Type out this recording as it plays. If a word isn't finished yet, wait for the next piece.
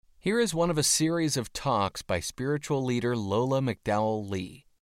Here is one of a series of talks by spiritual leader Lola McDowell Lee,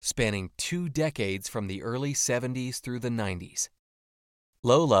 spanning 2 decades from the early 70s through the 90s.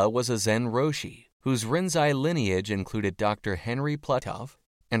 Lola was a Zen Roshi, whose Rinzai lineage included Dr. Henry Platov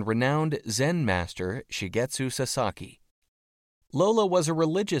and renowned Zen master Shigetsu Sasaki. Lola was a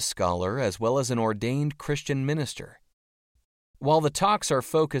religious scholar as well as an ordained Christian minister. While the talks are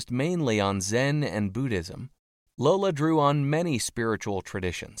focused mainly on Zen and Buddhism, Lola drew on many spiritual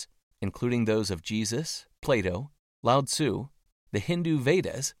traditions, including those of Jesus, Plato, Lao Tzu, the Hindu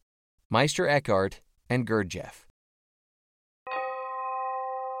Vedas, Meister Eckhart, and Gurdjieff.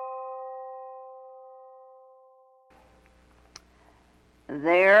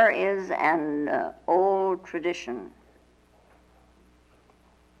 There is an old tradition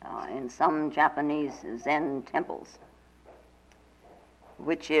in some Japanese Zen temples,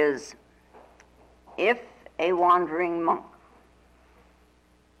 which is, if a wandering monk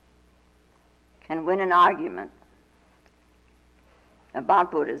can win an argument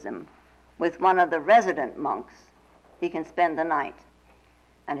about Buddhism with one of the resident monks, he can spend the night.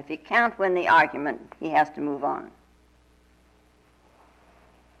 And if he can't win the argument, he has to move on.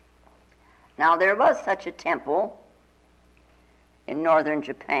 Now, there was such a temple in northern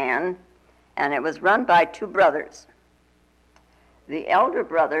Japan, and it was run by 2 brothers. The elder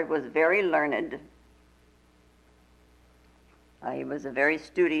brother was very learned. He was a very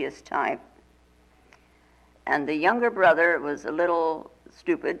studious type. And the younger brother was a little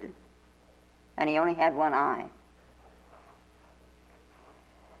stupid, and he only had one eye.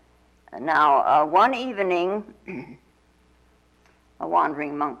 Now, one evening, a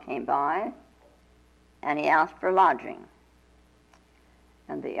wandering monk came by, and he asked for lodging.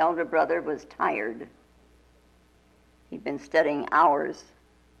 And the elder brother was tired. He'd been studying hours,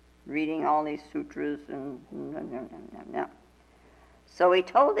 reading all these sutras, So he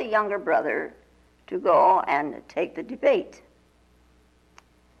told the younger brother to go and take the debate.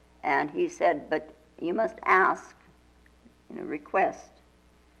 And he said, but you must ask, request,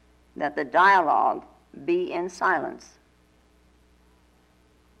 that the dialogue be in silence.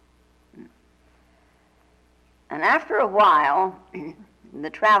 And after a while, the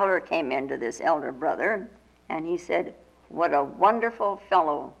traveler came in to this elder brother, and he said, what a wonderful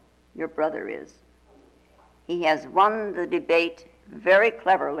fellow your brother is. He has won the debate very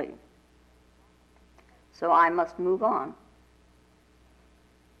cleverly. So I must move on.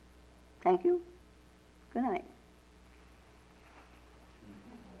 Thank you. Good night.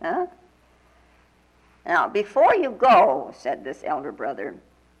 Huh? Now, before you go, said this elder brother,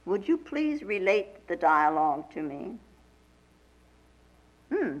 would you please relate the dialogue to me?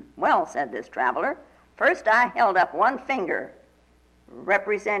 Well, said this traveler, first I held up one finger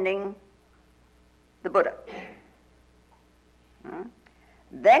representing the Buddha.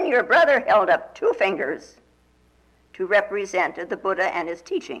 Then your brother held up 2 fingers to represent the Buddha and his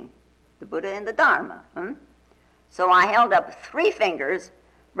teaching, the Buddha and the Dharma. So I held up 3 fingers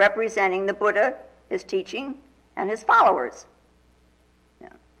representing the Buddha, his teaching, and his followers.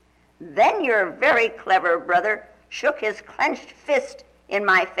 Then your very clever brother shook his clenched fist in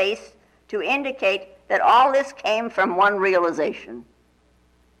my face to indicate that all this came from one realization.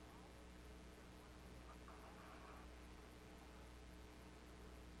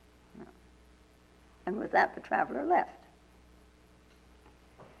 And with that, the traveler left.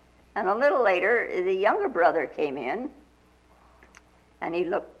 And a little later, the younger brother came in, and he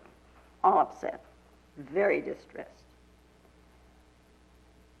looked all upset, very distressed.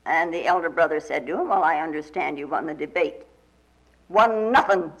 And the elder brother said to him, well, I understand you won the debate. Won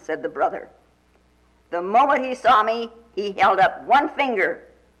nothing, said the brother. The moment he saw me, he held up one finger,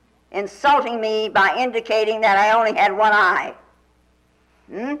 insulting me by indicating that I only had one eye.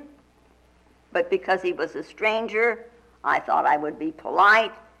 But because he was a stranger, I thought I would be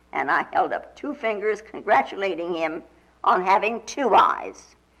polite, and I held up 2 fingers congratulating him on having 2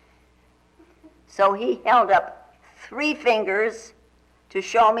 eyes. So he held up 3 fingers to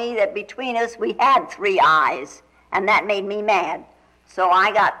show me that between us we had 3 eyes, and that made me mad. So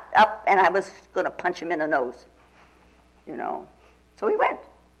I got up and I was going to punch him in the nose, So he went.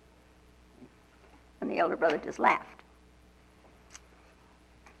 And the elder brother just laughed.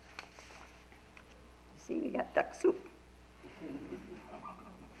 See, we got duck soup.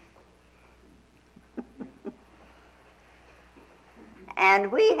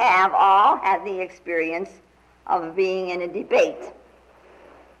 And we have all had the experience of being in a debate,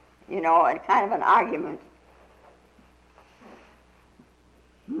 a kind of an argument.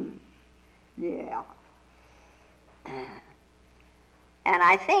 Yeah. And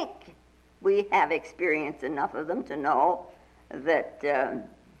I think we have experienced enough of them to know that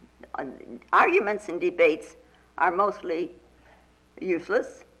Arguments and debates are mostly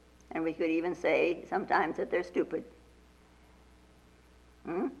useless, and we could even say sometimes that they're stupid.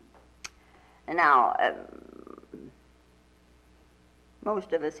 And now,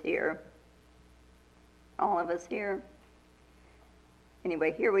 most of us here, all of us here,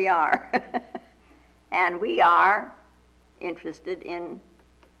 anyway, here we are, and we are interested in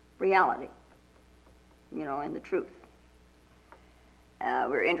reality, in the truth.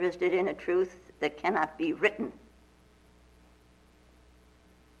 We're interested in a truth that cannot be written.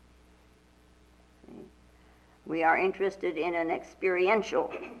 We are interested in an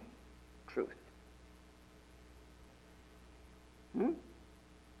experiential truth.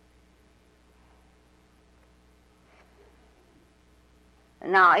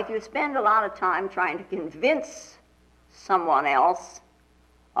 Now, if you spend a lot of time trying to convince someone else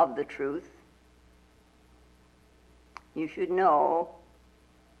of the truth, you should know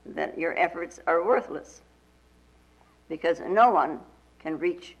that your efforts are worthless, because no one can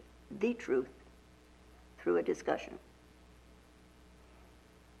reach the truth through a discussion.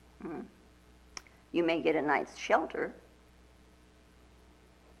 You may get a night's shelter,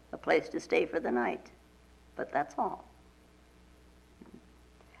 a place to stay for the night, but that's all.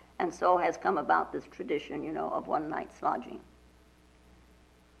 And so has come about this tradition, of one night's lodging.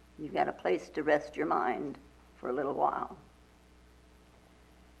 You've got a place to rest your mind for a little while.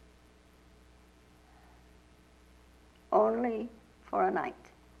 Only for a night.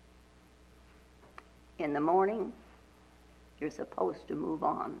 In the morning, you're supposed to move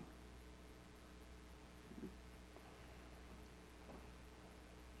on.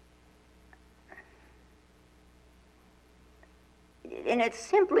 And it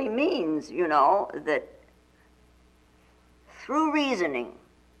simply means, that through reasoning,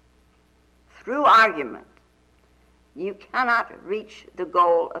 through argument, you cannot reach the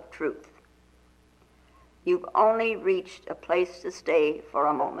goal of truth. You've only reached a place to stay for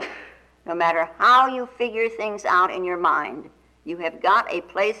a moment. No matter how you figure things out in your mind, you have got a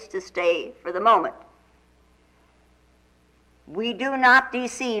place to stay for the moment. We do not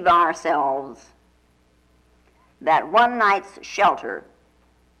deceive ourselves that one night's shelter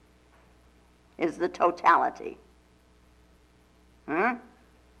is the totality.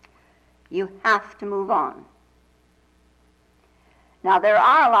 You have to move on. Now, there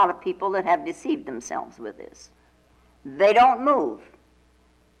are a lot of people that have deceived themselves with this. They don't move.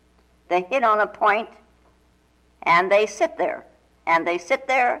 They hit on a point, and they sit there, and they sit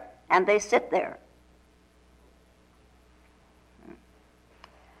there, and they sit there.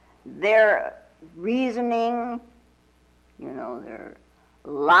 Their reasoning, their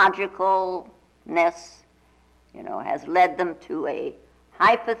logicalness, has led them to a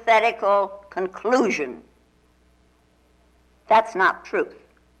hypothetical conclusion. That's not truth.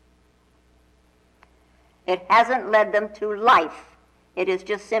 It hasn't led them to life. It has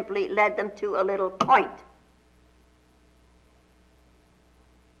just simply led them to a little point.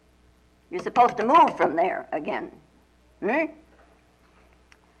 You're supposed to move from there again.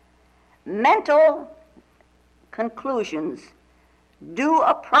 Mental conclusions do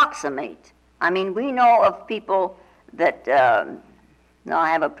approximate. We know of people that, I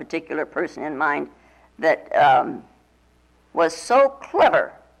have a particular person in mind that was so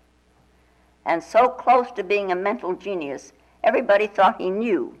clever and so close to being a mental genius, everybody thought he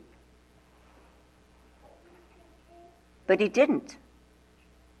knew. But he didn't.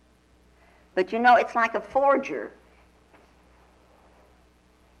 But it's like a forger.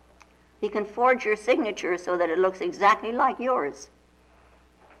 He can forge your signature so that it looks exactly like yours.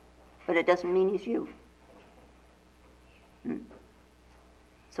 But it doesn't mean he's you.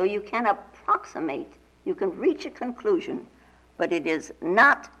 So you can approximate, you can reach a conclusion, but it is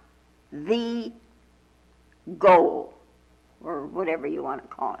not the goal, or whatever you want to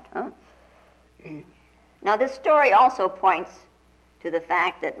call it. Now, this story also points to the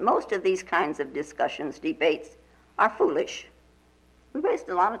fact that most of these kinds of discussions, debates, are foolish. We waste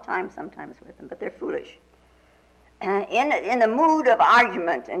a lot of time sometimes with them, but they're foolish. In the mood of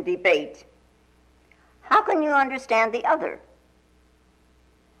argument and debate, how can you understand the other?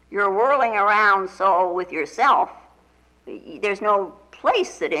 You're whirling around so with yourself, there's no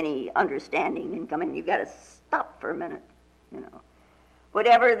place that any understanding can come in. You've got to stop for a minute,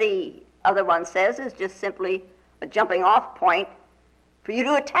 Whatever the other one says is just simply a jumping off point for you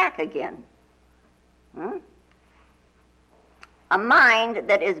to attack again. A mind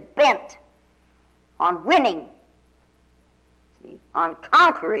that is bent on winning, on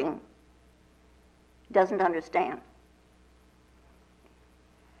conquering, doesn't understand.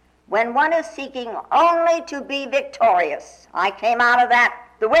 When one is seeking only to be victorious, I came out of that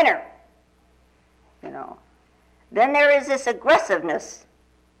the winner. Then there is this aggressiveness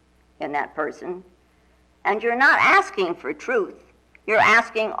in that person, and you're not asking for truth. You're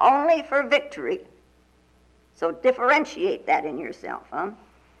asking only for victory. So differentiate that in yourself.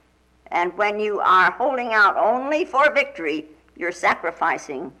 And when you are holding out only for victory, you're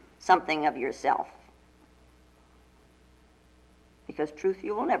sacrificing something of yourself. Because truth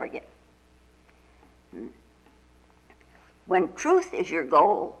you will never get. When truth is your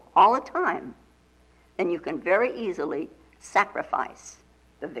goal all the time, then you can very easily sacrifice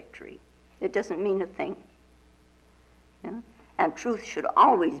the victory. It doesn't mean a thing. And truth should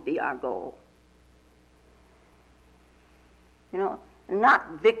always be our goal.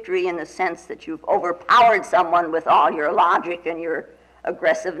 Not victory in the sense that you've overpowered someone with all your logic and your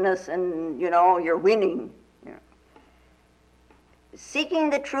aggressiveness and, you're winning. Seeking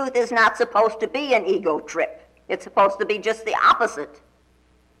the truth is not supposed to be an ego trip. It's supposed to be just the opposite.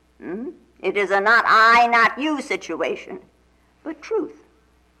 It is a not I, not you situation, but truth.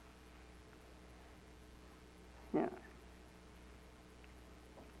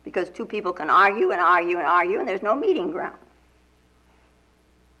 Because two people can argue and argue and argue, and there's no meeting ground.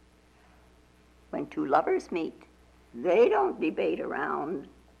 When two lovers meet, they don't debate around,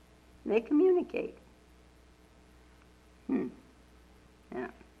 they communicate. And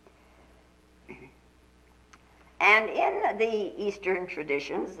in the Eastern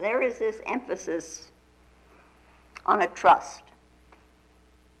traditions, there is this emphasis on a trust,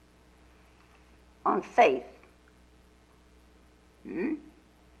 on faith.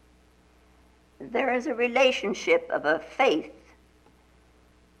 There is a relationship of a faith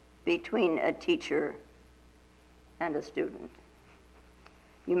between a teacher and a student.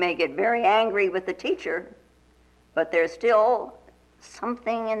 You may get very angry with the teacher, but there's still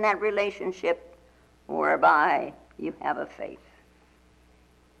something in that relationship whereby you have a faith.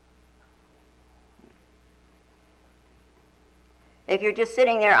 If you're just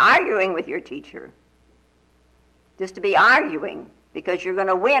sitting there arguing with your teacher, just to be arguing because you're going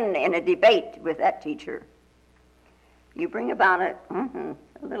to win in a debate with that teacher, you bring about a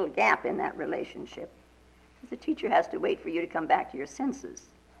little gap in that relationship. The teacher has to wait for you to come back to your senses,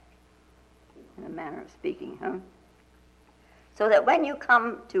 in a manner of speaking, So that when you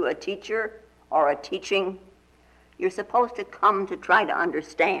come to a teacher or a teaching, you're supposed to come to try to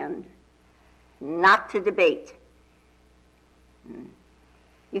understand, not to debate.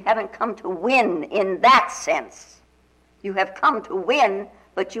 You haven't come to win in that sense. You have come to win,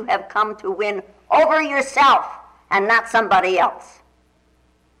 but you have come to win over yourself and not somebody else.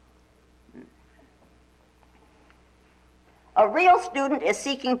 A real student is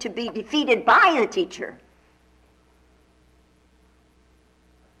seeking to be defeated by the teacher.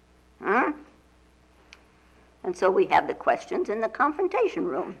 And so we have the questions in the confrontation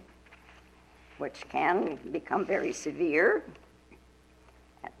room, which can become very severe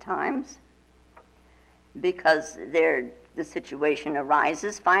at times, because the situation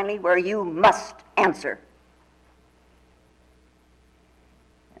arises finally where you must answer.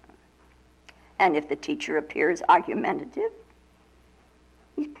 And if the teacher appears argumentative,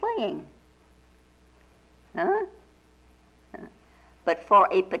 he's playing. But for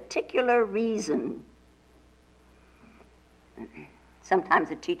a particular reason, sometimes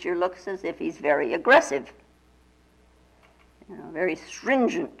the teacher looks as if he's very aggressive, very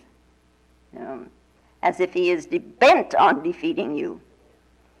stringent, as if he is bent on defeating you.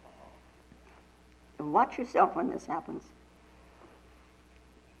 Watch yourself when this happens.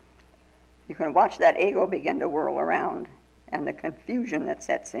 You can watch that ego begin to whirl around, and the confusion that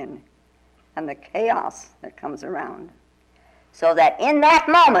sets in, and the chaos that comes around. So that in that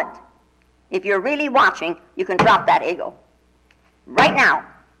moment, if you're really watching, you can drop that ego. Right now.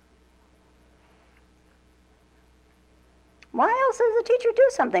 Why else does the teacher do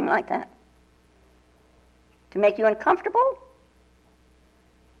something like that? To make you uncomfortable?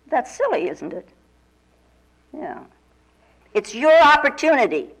 That's silly, isn't it? Yeah. It's your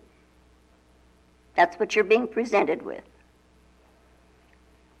opportunity. That's what you're being presented with.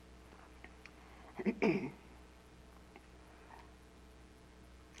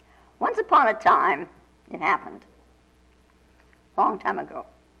 Once upon a time, it happened, a long time ago.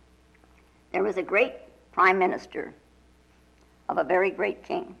 There was a great prime minister of a very great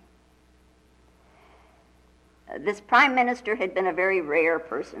king. This prime minister had been a very rare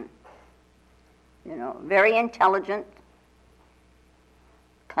person, very intelligent,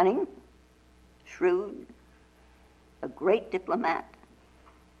 cunning, shrewd, a great diplomat,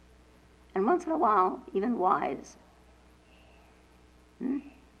 and once in a while, even wise.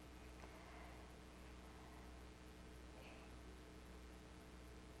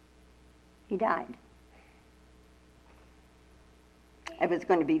 He died. It was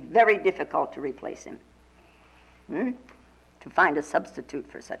going to be very difficult to replace him, to find a substitute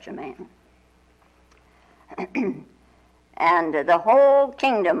for such a man. And the whole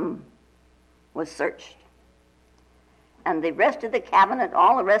kingdom was searched. And the rest of the cabinet,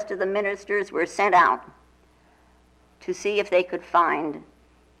 all the rest of the ministers were sent out to see if they could find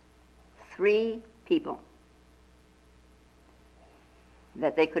 3 people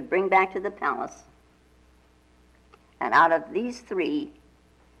that they could bring back to the palace. And out of these 3,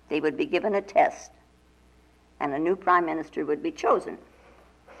 they would be given a test, and a new prime minister would be chosen.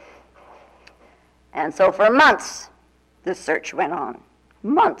 And so for months, the search went on.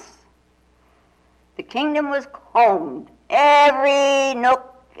 Months. The kingdom was combed, every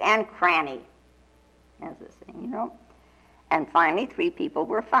nook and cranny, as they say, you know. And finally, 3 people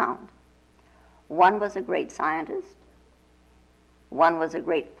were found. One was a great scientist. One was a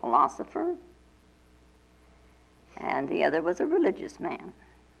great philosopher. And the other was a religious man.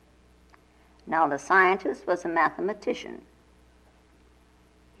 Now, the scientist was a mathematician.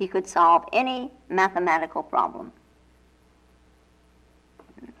 He could solve any mathematical problem.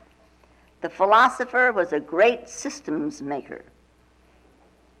 The philosopher was a great systems maker.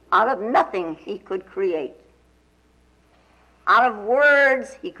 Out of nothing, he could create. Out of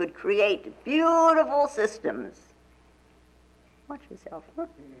words, he could create beautiful systems. Watch yourself, huh?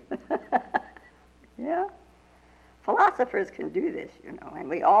 Yeah? Philosophers can do this, you know, and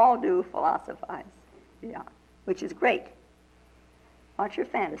we all do philosophize, yeah, which is great. Watch your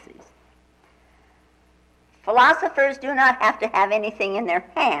fantasies. Philosophers do not have to have anything in their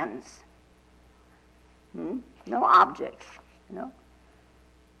hands. No objects, you know.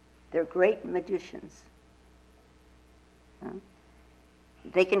 They're great magicians.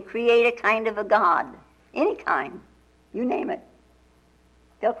 They can create a kind of a god, any kind, you name it.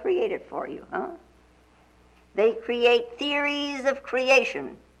 They'll create it for you, huh? They create theories of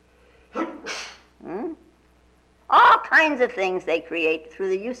creation. All kinds of things they create through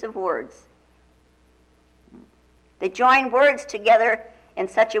the use of words. They join words together in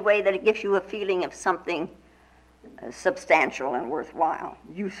such a way that it gives you a feeling of something substantial and worthwhile,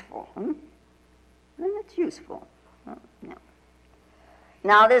 useful. And it's useful. Yeah.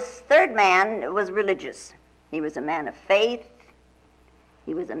 Now, this third man was religious. He was a man of faith.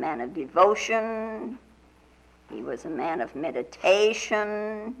 He was a man of devotion. He was a man of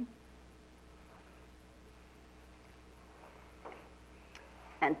meditation.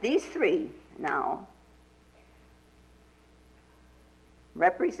 And these 3 now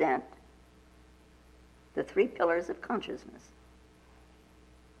represent the 3 pillars of consciousness.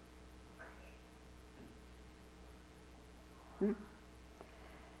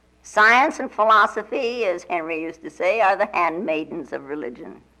 Science and philosophy, as Henry used to say, are the handmaidens of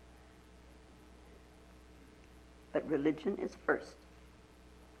religion. But religion is first.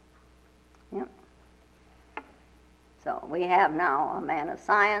 Yep. So we have now a man of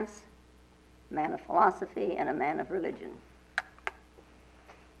science, a man of philosophy, and a man of religion.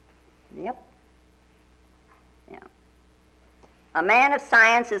 Yep. Yeah. A man of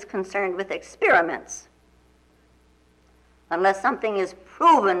science is concerned with experiments. Unless something is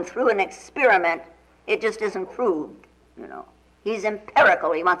proven through an experiment, it just isn't proved, you know. He's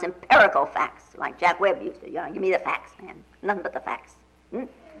empirical. He wants empirical facts, like Jack Webb used to. You know, give me the facts, man. Nothing but the facts.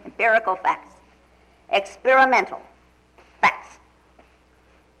 Empirical facts. Experimental facts.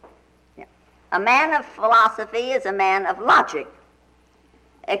 Yeah. A man of philosophy is a man of logic.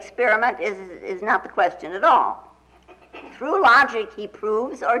 Experiment is not the question at all. Through logic, he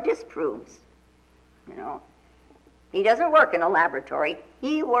proves or disproves. You know, he doesn't work in a laboratory.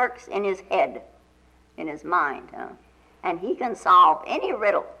 He works in his head, in his mind. And he can solve any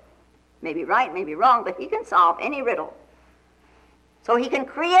riddle. Maybe right, maybe wrong, but he can solve any riddle. So he can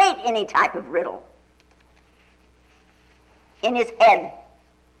create any type of riddle in his head.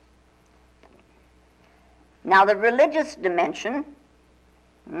 Now, the religious dimension,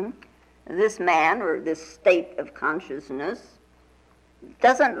 this man, or this state of consciousness,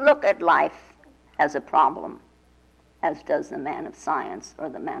 doesn't look at life as a problem, as does the man of science or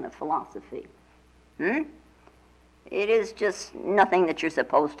the man of philosophy. It is just nothing that you're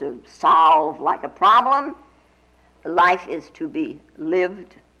supposed to solve like a problem. Life is to be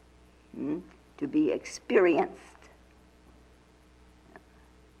lived, to be experienced,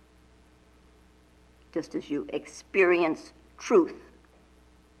 just as you experience truth.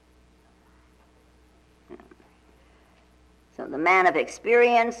 So the man of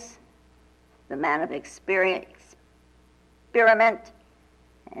experience, the man of experiment,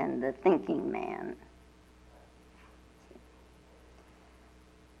 and the thinking man.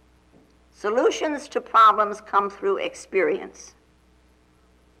 Solutions to problems come through experience.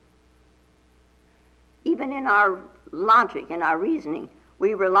 Even in our logic, in our reasoning,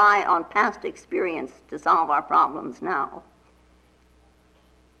 we rely on past experience to solve our problems now.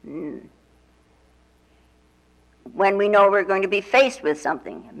 When we know we're going to be faced with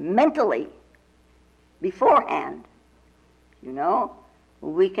something mentally, beforehand,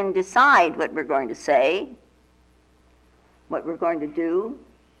 we can decide what we're going to say, what we're going to do,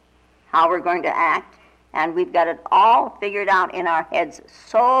 how we're going to act, and we've got it all figured out in our heads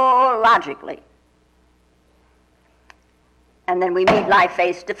so logically. And then we meet life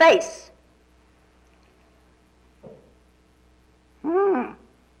face to face. And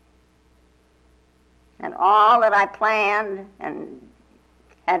all that I planned and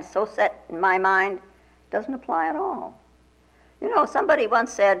had so set in my mind doesn't apply at all. Somebody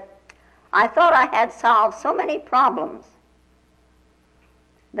once said, I thought I had solved so many problems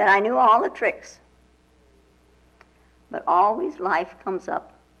that I knew all the tricks. But always life comes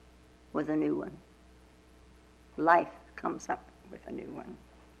up with a new one. Life comes up with a new one.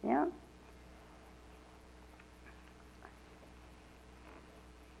 Yeah?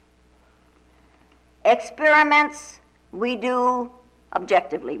 Experiments we do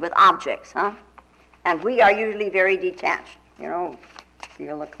objectively with objects, and we are usually very detached.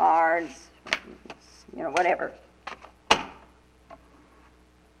 Feel the cards, whatever.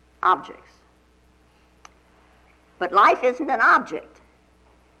 Objects. But life isn't an object.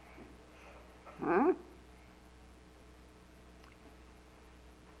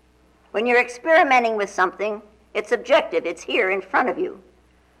 When you're experimenting with something, it's objective. It's here in front of you.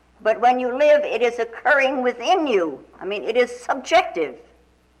 But when you live, it is occurring within you. It is subjective.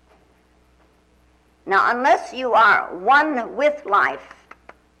 Now, unless you are one with life,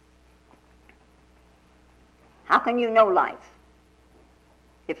 how can you know life?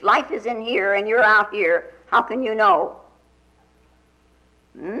 If life is in here and you're out here, how can you know?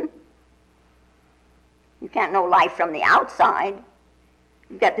 You can't know life from the outside.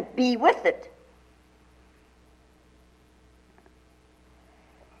 You've got to be with it.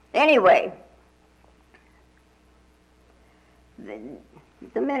 Anyway,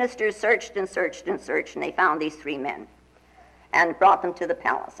 the ministers searched and searched and searched, and they found these three men and brought them to the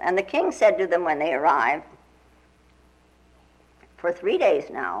palace. And the king said to them when they arrived, for 3 days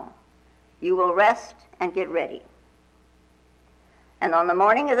now, you will rest and get ready. And on the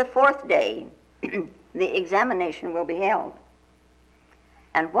morning of the 4th day, the examination will be held.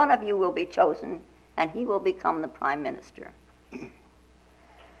 And one of you will be chosen, and he will become the prime minister.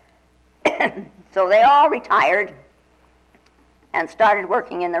 So they all retired and started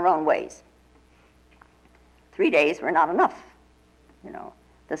working in their own ways. 3 days were not enough.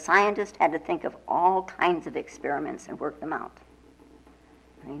 The scientist had to think of all kinds of experiments and work them out.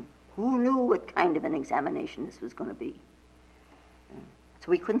 Who knew what kind of an examination this was going to be?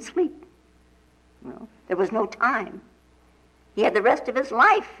 So he couldn't sleep. There was no time. He had the rest of his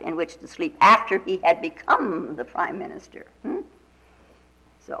life in which to sleep after he had become the prime minister.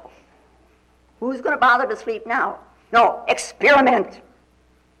 So, who's going to bother to sleep now? No, experiment.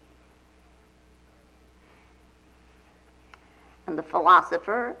 And the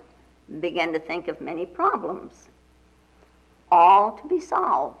philosopher began to think of many problems, all to be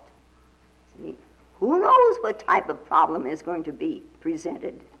solved. See, who knows what type of problem is going to be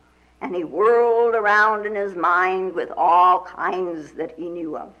presented? And he whirled around in his mind with all kinds that he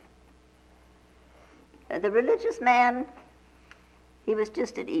knew of. The religious man, he was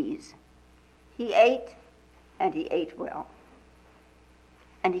just at ease. He ate, and he ate well.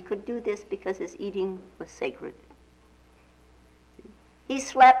 And he could do this because his eating was sacred. He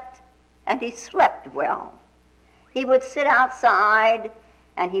slept, and he slept well. He would sit outside,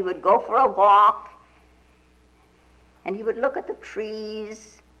 and he would go for a walk, and he would look at the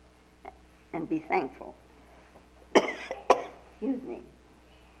trees and be thankful. Excuse me.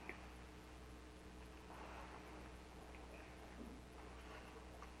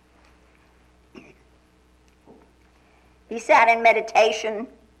 He sat in meditation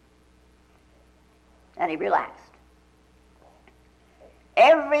and he relaxed.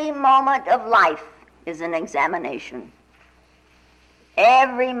 Every moment of life is an examination.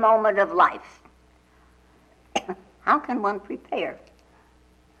 Every moment of life. How can one prepare?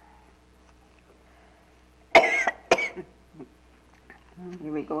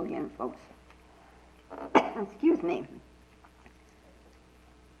 Here we go again, folks. Excuse me.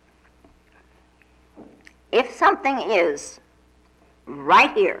 If something is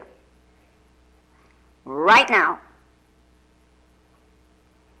right here, right now,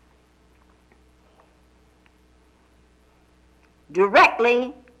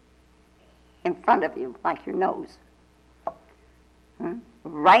 directly in front of you, like your nose.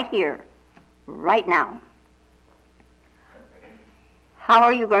 Right here, right now. How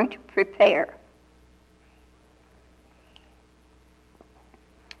are you going to prepare?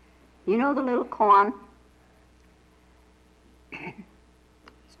 You know the little koan?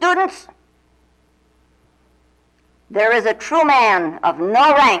 Students, there is a true man of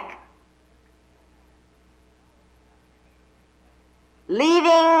no rank leaving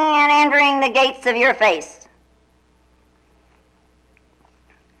and entering the gates of your face.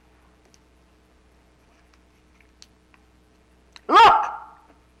 Look!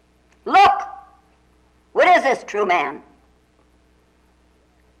 Look! What is this true man?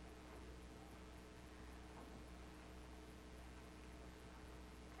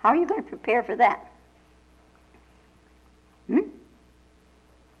 How are you going to prepare for that?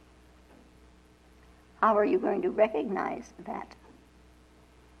 How are you going to recognize that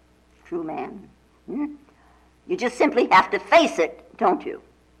true man? You just simply have to face it, don't you?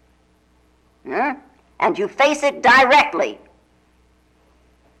 And you face it directly.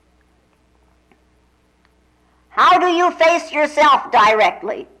 How do you face yourself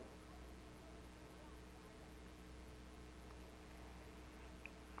directly?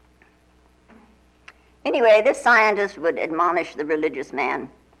 Anyway, this scientist would admonish the religious man.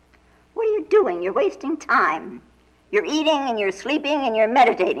 What are you doing? You're wasting time. You're eating and you're sleeping and you're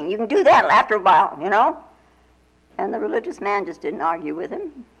meditating. You can do that after a while, you know? And the religious man just didn't argue with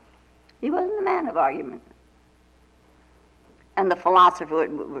him. He wasn't a man of argument. And the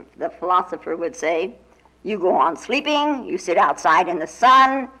philosopher would say, you go on sleeping, you sit outside in the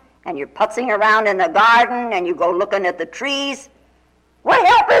sun, and you're putzing around in the garden, and you go looking at the trees. What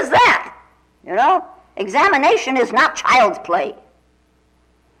help is that? You know? Examination is not child's play.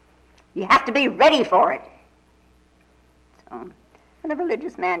 You have to be ready for it. So, and the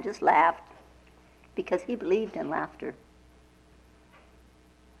religious man just laughed because he believed in laughter.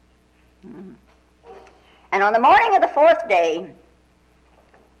 And on the morning of the fourth day,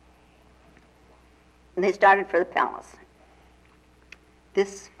 they started for the palace.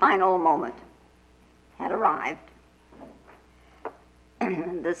 This final moment had arrived.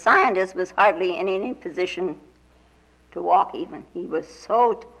 The scientist was hardly in any position to walk even. He was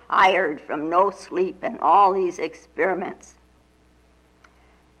so tired from no sleep and all these experiments.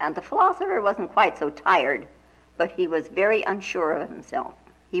 And the philosopher wasn't quite so tired, but he was very unsure of himself.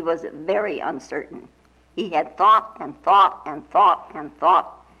 He was very uncertain. He had thought and thought and thought and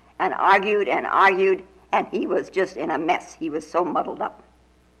thought and argued, and he was just in a mess. He was so muddled up.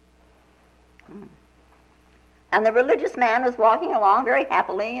 And the religious man was walking along very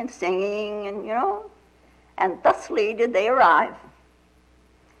happily and singing, and you know, and thusly did they arrive.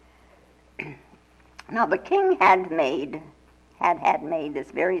 Now the king had made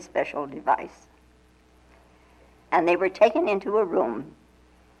this very special device. And they were taken into a room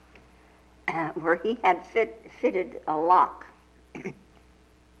where he had fitted a lock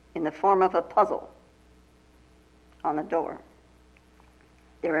in the form of a puzzle on the door.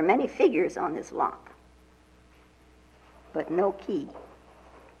 There were many figures on this lock, but no key.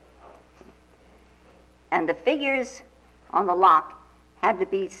 And the figures on the lock had to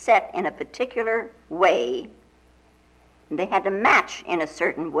be set in a particular way. They had to match in a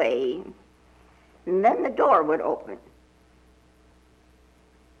certain way, and then the door would open.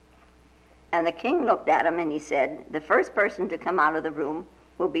 And the king looked at him and he said, the first person to come out of the room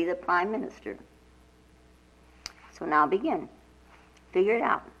will be the prime minister. So now begin. Figure it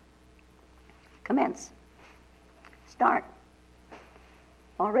out. Commence. Start.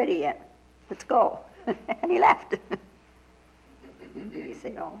 All ready yet? Let's go. And he left. Did he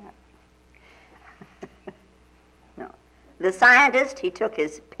say all that? No. The scientist, he took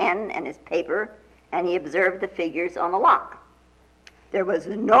his pen and his paper and he observed the figures on the lock. There was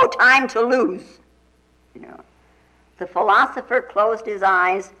no time to lose. You know. The philosopher closed his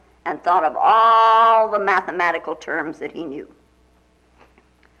eyes and thought of all the mathematical terms that he knew.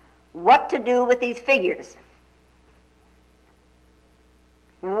 What to do with these figures?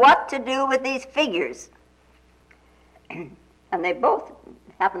 What to do with these figures? And they both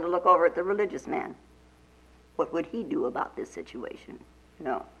happened to look over at the religious man. What would he do about this situation? You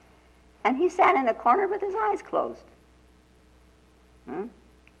know. And he sat in a corner with his eyes closed.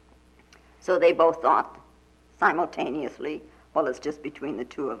 So they both thought simultaneously, well, it's just between the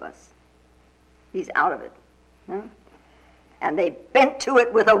two of us. He's out of it. And they bent to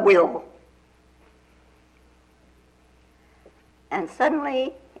it with a will. And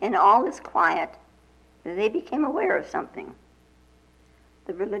suddenly, in all this quiet, they became aware of something.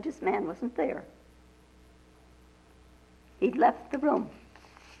 The religious man wasn't there. He'd left the room.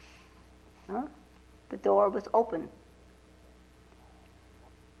 door was open.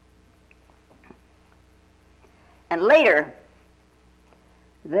 And later,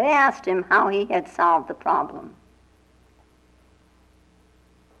 they asked him how he had solved the problem.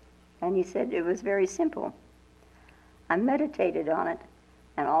 And he said it was very simple. I meditated on it,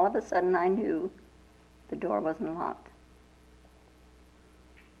 and all of a sudden I knew the door wasn't locked.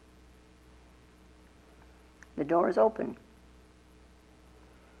 The door is open.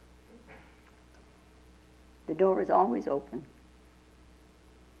 The door is always open.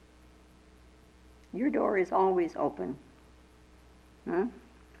 Your door is always open.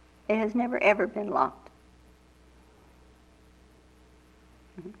 It has never, ever been locked.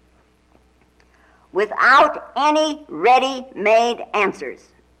 Without any ready-made answers.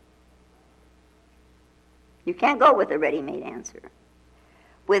 You can't go with a ready-made answer.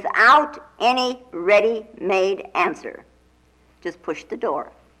 Without any ready-made answer, just push the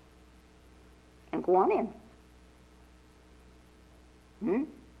door and go on in.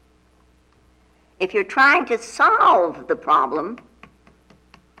 If you're trying to solve the problem,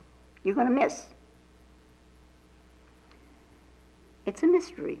 you're going to miss. It's a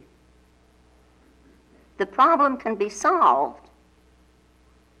mystery. The problem can be solved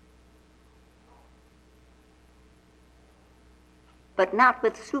but not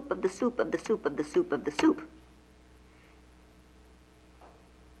with soup of the soup of the soup of the soup of the soup.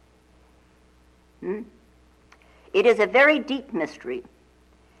 It is a very deep mystery.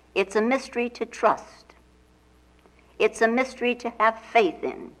 It's a mystery to trust. It's a mystery to have faith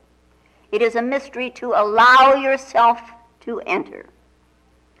in. It is a mystery to allow yourself to enter.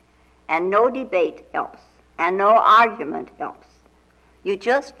 And no debate helps, and no argument helps. You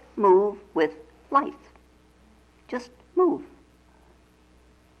just move with life. Just move.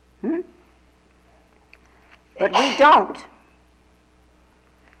 But we don't.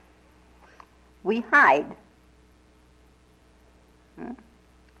 We hide.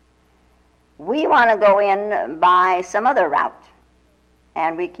 We want to go in by some other route,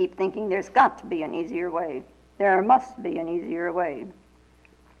 and we keep thinking there's got to be an easier way. There must be an easier way.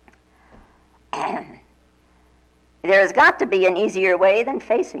 There's got to be an easier way than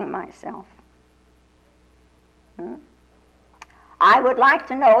facing myself. I would like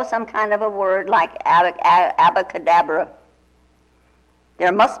to know some kind of a word like abacadabra.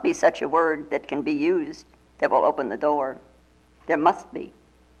 There must be such a word that can be used that will open the door. There must be.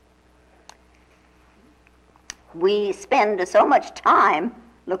 We spend so much time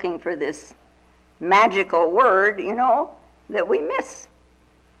looking for this magical word, that we miss.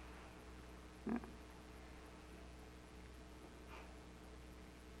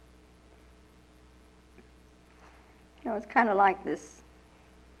 It's kind of like this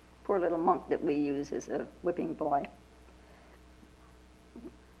poor little monk that we use as a whipping boy.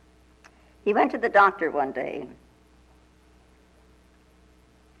 He went to the doctor one day,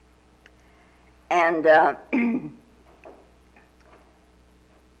 and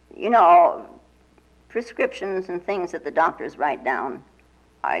prescriptions and things that the doctors write down,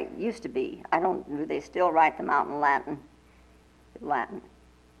 do they still write them out in Latin,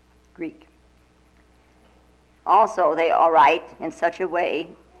 Greek? Also, they all write in such a way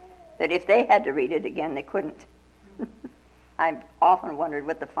that if they had to read it again, they couldn't. I've often wondered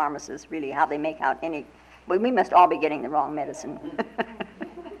what the pharmacists really, how they make out we must all be getting the wrong medicine.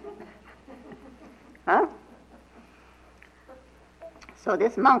 Huh? So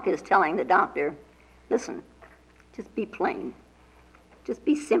this monk is telling the doctor, listen, just be plain. Just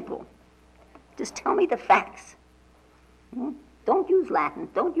be simple. Just tell me the facts. Don't use Latin.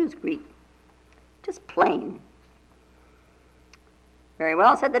 Don't use Greek. Just plain. Very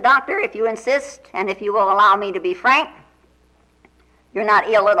well, said the doctor, if you insist and if you will allow me to be frank, you're not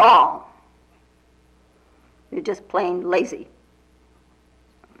ill at all. You're just plain lazy.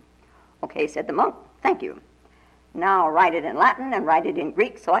 Okay, said the monk, thank you. Now write it in Latin and write it in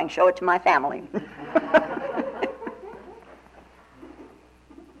Greek so I can show it to my family.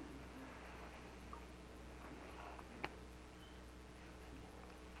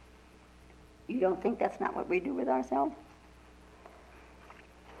 You don't think that's not what we do with ourselves?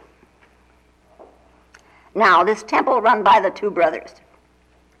 Now, this temple run by the two brothers,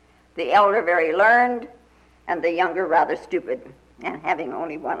 the elder very learned, and the younger rather stupid, and having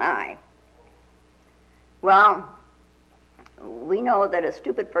only one eye. Well, we know that a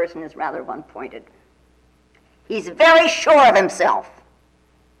stupid person is rather one-pointed. He's very sure of himself.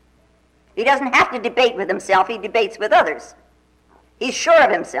 He doesn't have to debate with himself, he debates with others. He's sure of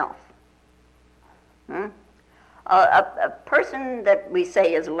himself. A person that we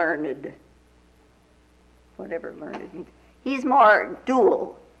say is learned, whatever learned means, he's more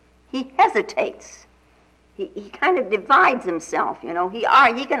dual. He hesitates. he kind of divides himself, you know. He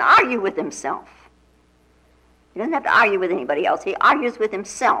can argue with himself. He doesn't have to argue with anybody else. He argues with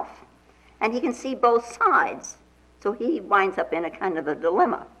himself. And he can see both sides. So he winds up in a kind of a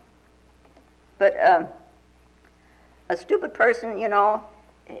dilemma. But a stupid person, you know,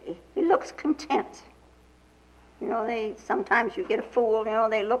 he looks content. You know, sometimes you get a fool, you know,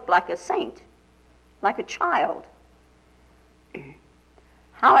 they look like a saint, like a child.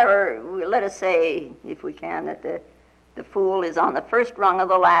 However, let us say, if we can, that the fool is on the first rung of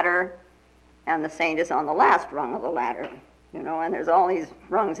the ladder and the saint is on the last rung of the ladder, you know, and there's all these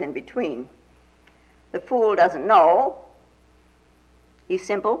rungs in between. The fool doesn't know. He's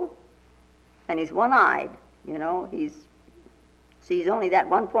simple and he's one-eyed, you know, he sees only that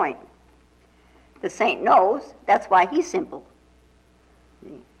one point. The saint knows, that's why he's simple.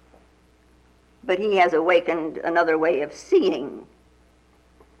 But he has awakened another way of seeing.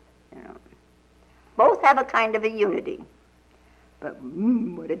 You know. Both have a kind of a unity. But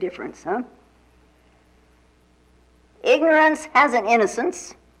what a difference, huh? Ignorance has an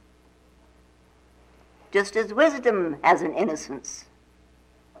innocence, just as wisdom has an innocence.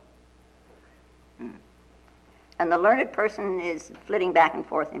 And the learned person is flitting back and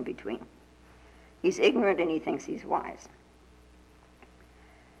forth in between. He's ignorant and he thinks he's wise.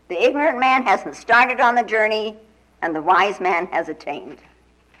 The ignorant man hasn't started on the journey, and the wise man has attained.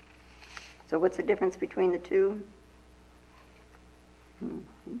 So what's the difference between the two? You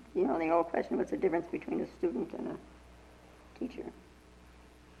know the old question, what's the difference between a student and a teacher?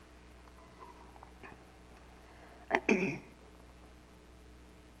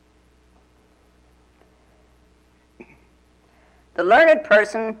 The learned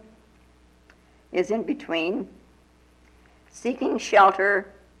person is in between, seeking shelter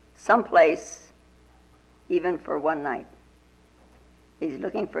someplace, even for one night. He's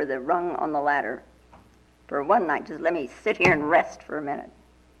looking for the rung on the ladder for one night. Just let me sit here and rest for a minute,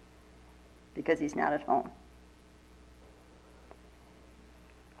 because he's not at home.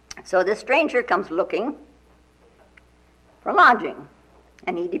 So this stranger comes looking for lodging,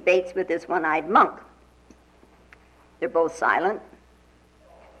 and he debates with this one-eyed monk. They're both silent,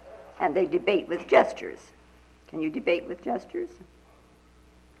 and they debate with gestures. Can you debate with gestures?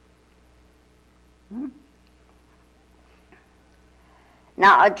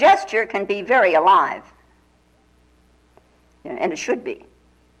 Now, a gesture can be very alive, and it should be.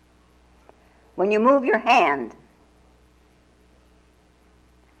 When you move your hand,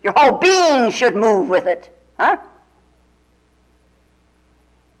 your whole being should move with it, huh?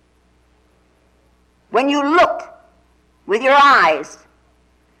 When you look with your eyes,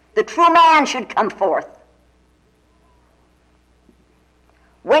 the true man should come forth.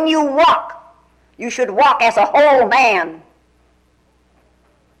 When you walk, you should walk as a whole man.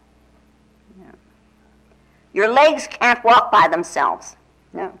 Yeah. Your legs can't walk by themselves.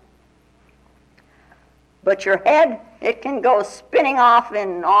 No. But your head, it can go spinning off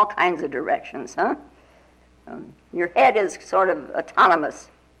in all kinds of directions, huh? Your head is sort of autonomous.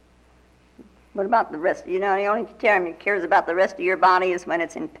 What about the rest? You know, the only time it cares about the rest of your body is when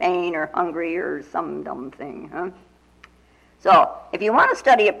it's in pain or hungry or some dumb thing, huh? So, if you want to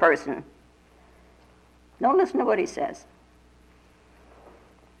study a person, don't listen to what he says.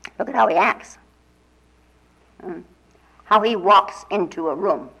 Look at how he acts. How he walks into a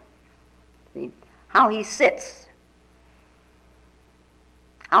room. See? How he sits.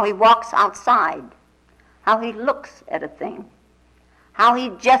 How he walks outside. How he looks at a thing. How he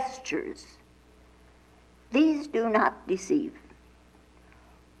gestures. These do not deceive.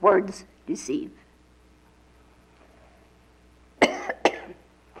 Words deceive.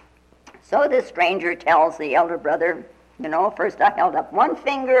 So this stranger tells the elder brother, you know, first I held up one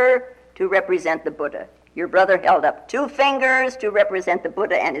finger to represent the Buddha. Your brother held up 2 fingers to represent the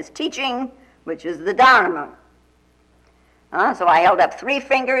Buddha and his teaching, which is the dharma. So I held up 3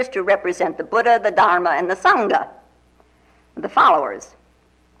 fingers to represent the Buddha, the dharma, and the sangha, the followers.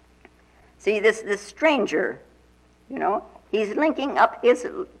 See, this stranger, you know, he's linking up his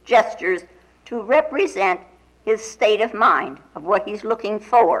gestures to represent his state of mind, of what he's looking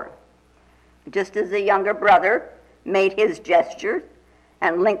for. Just as the younger brother made his gestures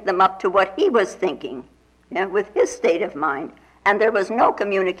and linked them up to what he was thinking, you know, with his state of mind. And there was no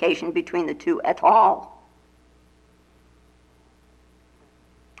communication between the two at all.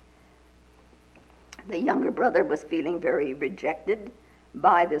 The younger brother was feeling very rejected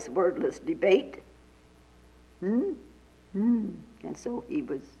by this wordless debate. And so he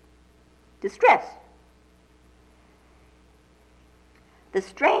was distressed. The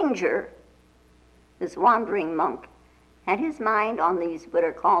stranger, this wandering monk, had his mind on these what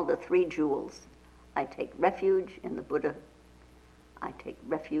are called the 3 jewels: I take refuge in the Buddha. I take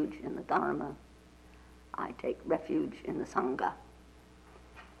refuge in the Dharma. I take refuge in the Sangha.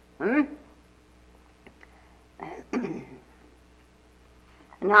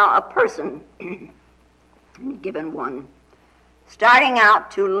 Now, a person, given one, starting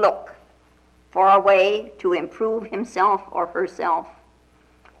out to look for a way to improve himself or herself,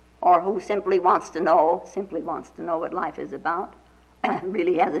 or who simply wants to know what life is about,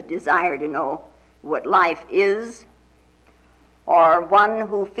 really has a desire to know what life is, or one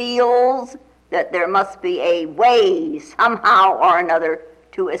who feels that there must be a way somehow or another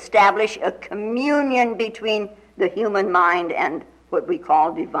to establish a communion between the human mind and what we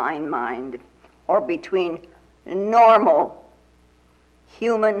call divine mind, or between normal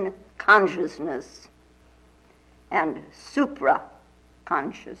human consciousness and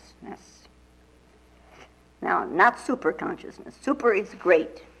supra-consciousness. Now, not super-consciousness. Super is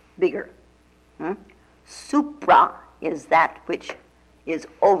great, bigger. Supra is that which is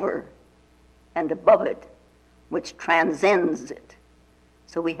over and above it, which transcends it.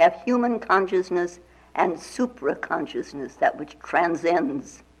 So we have human consciousness and supra-consciousness, that which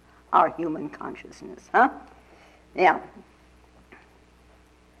transcends our human consciousness. Yeah.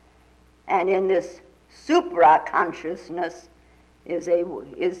 And in this supra-consciousness is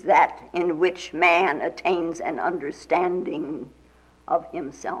that in which man attains an understanding of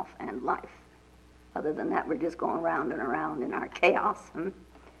himself and life. Other than that, we're just going round and around in our chaos.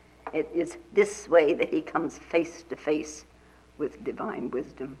 It is this way that he comes face to face with divine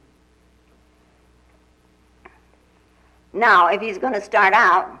wisdom. Now, if he's going to start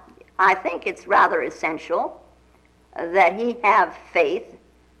out, I think it's rather essential that he have faith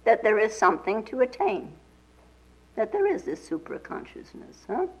that there is something to attain, that there is this supra-consciousness.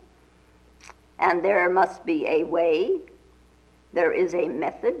 And there must be a way, there is a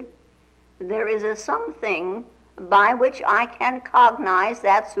method, there is a something by which I can cognize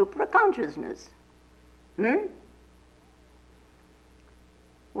that supra-consciousness.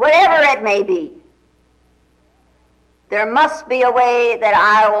 Whatever it may be, there must be a way that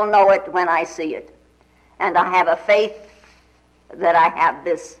I will know it when I see it. And I have a faith that I have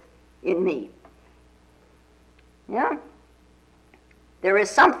this in me. Yeah? There is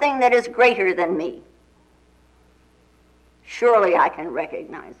something that is greater than me. Surely I can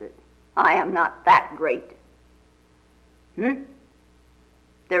recognize it. I am not that great.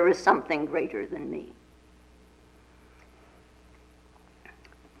 There is something greater than me.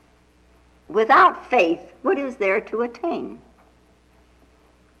 Without faith, what is there to attain?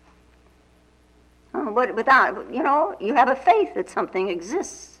 You have a faith that something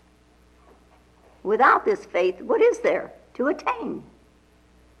exists. Without this faith, what is there to attain?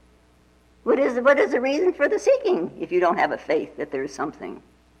 What is the reason for the seeking if you don't have a faith that there is something?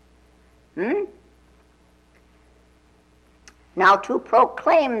 Now, to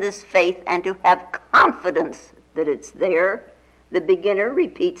proclaim this faith and to have confidence that it's there, the beginner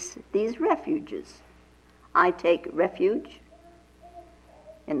repeats these refuges. I take refuge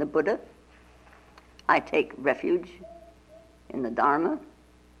in the Buddha. I take refuge in the Dharma.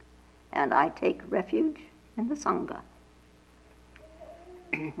 And I take refuge in the Sangha.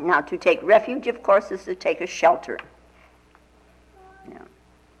 Now, to take refuge, of course, is to take a shelter. Yeah.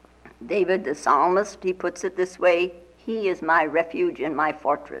 David, the psalmist, he puts it this way: He is my refuge and my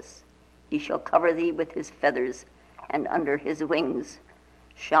fortress. He shall cover thee with his feathers, and under his wings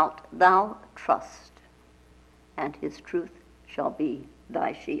shalt thou trust, and his truth shall be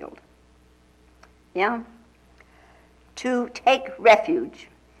thy shield. Yeah? To take refuge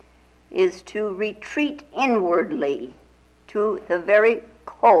is to retreat inwardly to the very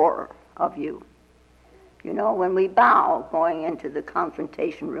core of you. You know, when we bow going into the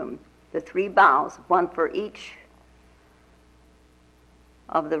confrontation room, the 3 bows, one for each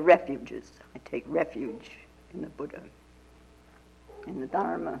of the refuges. I take refuge in the Buddha, in the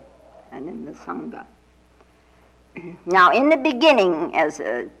Dharma, and in the Sangha. Now, in the beginning, as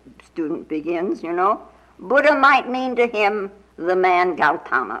a student begins, Buddha might mean to him the man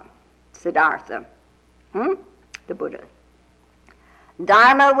Gautama, Siddhartha, the Buddha.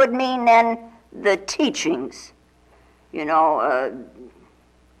 Dharma would mean then the teachings,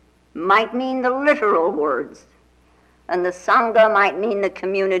 might mean the literal words. And the Sangha might mean the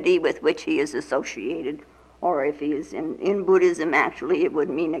community with which he is associated. Or if he is in Buddhism, actually, it would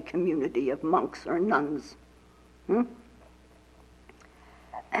mean a community of monks or nuns.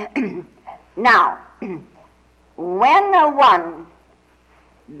 Now, when one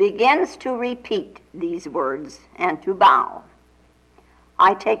begins to repeat these words and to bow,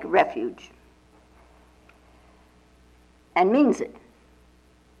 I take refuge, and means it.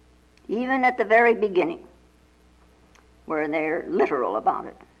 even at the very beginning, where they're literal about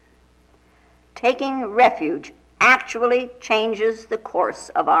it. Taking refuge actually changes the course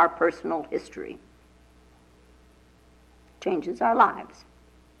of our personal history, changes our lives.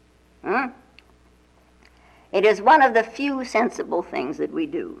 It is one of the few sensible things that we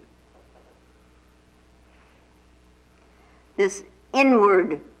do. This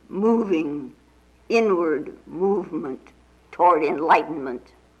inward movement toward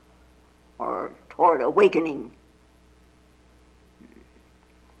enlightenment or toward awakening.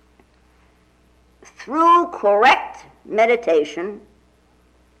 Through correct meditation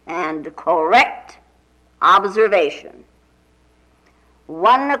and correct observation,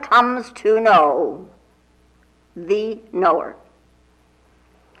 one comes to know the knower.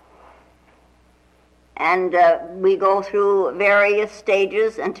 And we go through various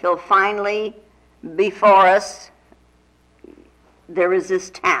stages until finally before us there is this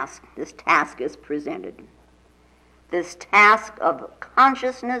task. This task is presented. This task of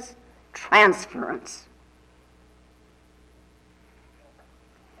consciousness transference.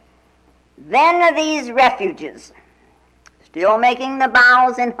 Then these refuges, still making the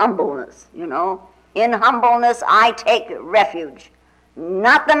bows in humbleness, In humbleness I take refuge.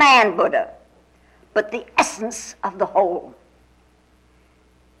 Not the man Buddha, but the essence of the whole.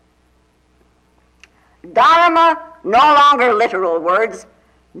 Dharma, no longer literal words,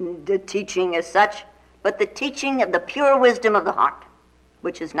 the teaching as such, but the teaching of the pure wisdom of the heart,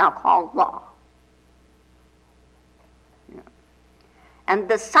 which is now called law. And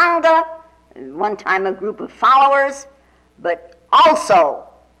the sangha, one time a group of followers, but also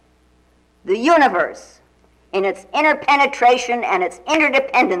the universe in its interpenetration and its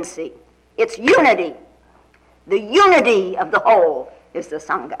interdependency, its unity. The unity of the whole is the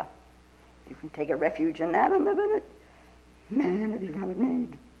sangha. You can take a refuge in that and live in it. Man, it is not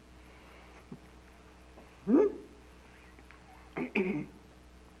made.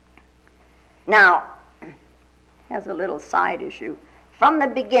 Now, has a little side issue. From the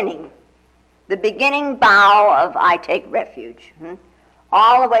beginning bow of I take refuge,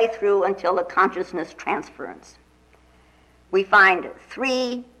 all the way through until the consciousness transference, we find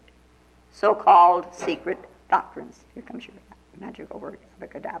three so-called secret doctrines. Here comes your magical word,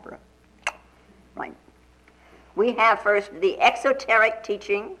 abacadabra. Right. We have first the exoteric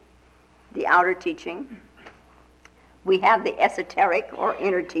teaching, the outer teaching. We have the esoteric or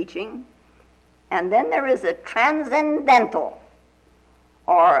inner teaching. And then there is a transcendental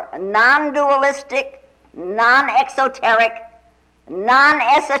or non-dualistic, non-exoteric,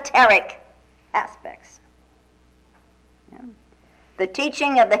 non-esoteric aspects. The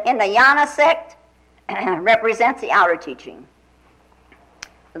teaching of the Hinayana sect represents the outer teaching.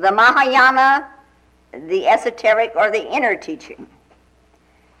 The Mahayana, the esoteric or the inner teaching.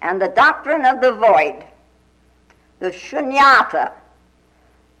 And the doctrine of the void, the shunyata,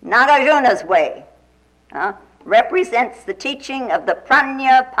 Nagarjuna's way, represents the teaching of the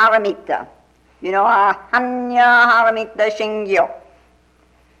pranya paramita. Ahanya haramita shingyo.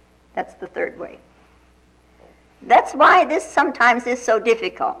 That's the third way. That's why this sometimes is so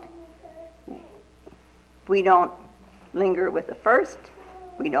difficult. We don't linger with the first.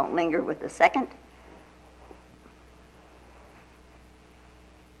 We don't linger with the second.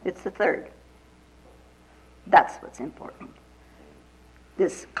 It's the third. That's what's important.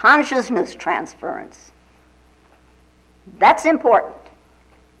 This consciousness transference. That's important.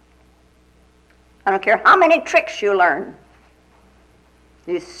 I don't care how many tricks you learn.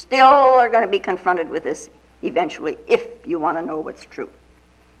 You still are going to be confronted with this eventually if you want to know what's true.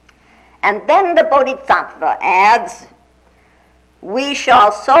 And then the Bodhisattva adds, we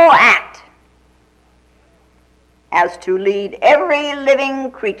shall so act as to lead every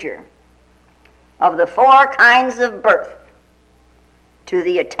living creature of the four kinds of birth to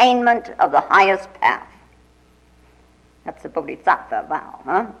the attainment of the highest path. That's the Bodhisattva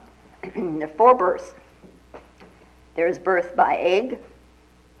vow, The four births. There's birth by egg.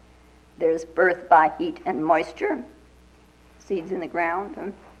 There's birth by heat and moisture, seeds in the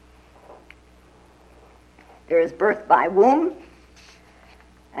ground. There is birth by womb.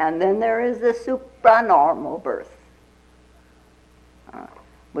 And then there is the supranormal birth,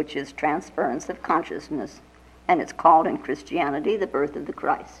 which is transference of consciousness. And it's called in Christianity the birth of the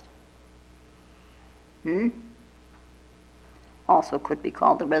Christ. Also could be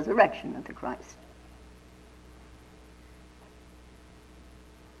called the resurrection of the Christ.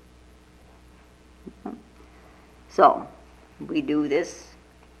 So, we do this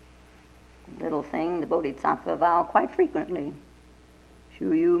little thing, the Bodhisattva vow, quite frequently.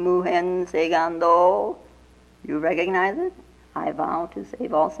 Shuyu Muhen Segando. You recognize it? I vow to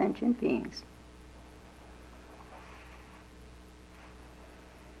save all sentient beings.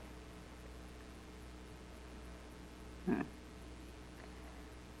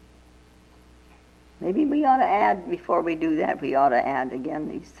 Maybe we ought to add, before we do that, we ought to add again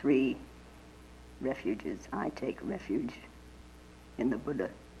these 3 refuges. I take refuge in the Buddha.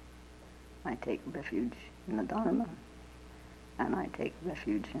 I take refuge in the Dharma. And I take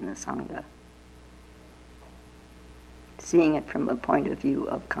refuge in the Sangha. Seeing it from the point of view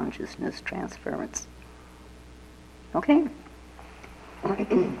of consciousness transference. Okay?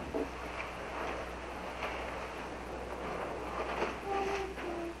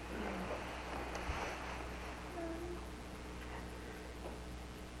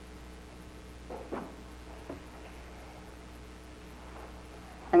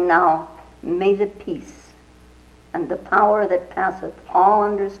 And now, may the peace and the power that passeth all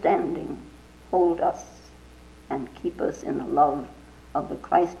understanding hold us and keep us in the love of the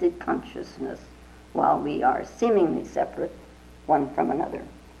Christed consciousness while we are seemingly separate one from another.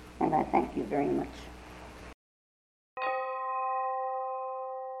 And I thank you very much.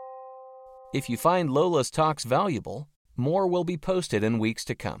 If you find Lola's talks valuable, more will be posted in weeks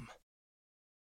to come.